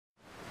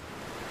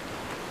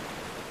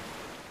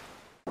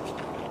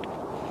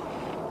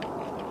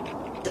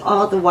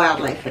all the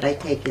wildlife that I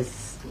take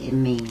is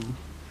in Maine.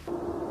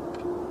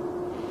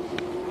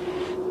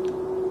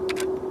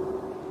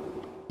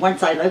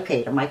 Once I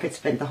locate them, I could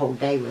spend the whole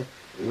day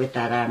with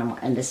that animal.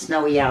 And the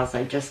snowy owls,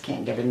 I just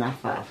can't get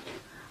enough of.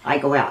 I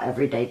go out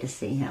every day to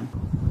see him.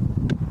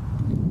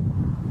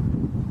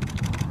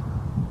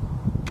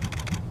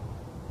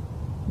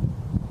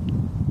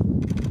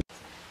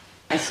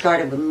 I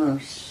started with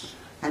moose,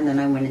 and then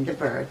I went into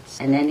birds,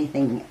 and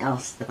anything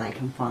else that I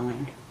can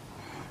find.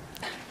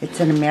 It's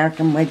an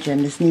American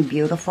widgeon. Isn't he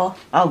beautiful?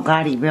 Oh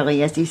God, he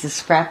really is. He's a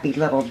scrappy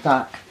little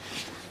duck.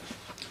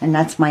 And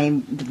that's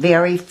my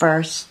very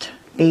first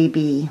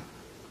baby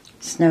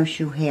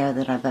snowshoe hare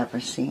that I've ever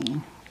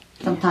seen.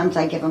 Sometimes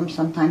I give them,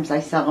 sometimes I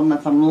sell them.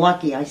 If I'm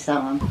lucky, I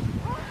sell them.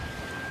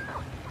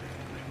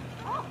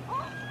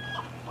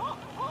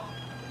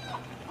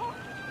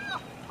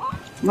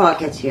 Well, it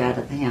gets you out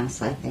of the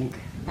house, I think.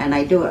 And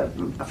I do it,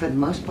 for the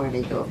most part,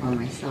 I do it for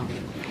myself.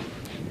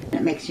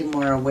 It makes you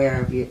more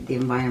aware of the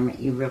environment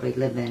you really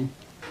live in.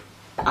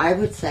 I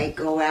would say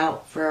go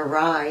out for a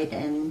ride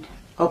and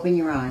open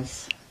your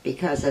eyes,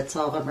 because it's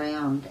all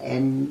around,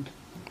 and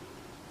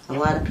a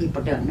lot of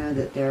people don't know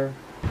that they're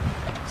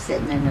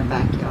sitting in their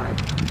backyard.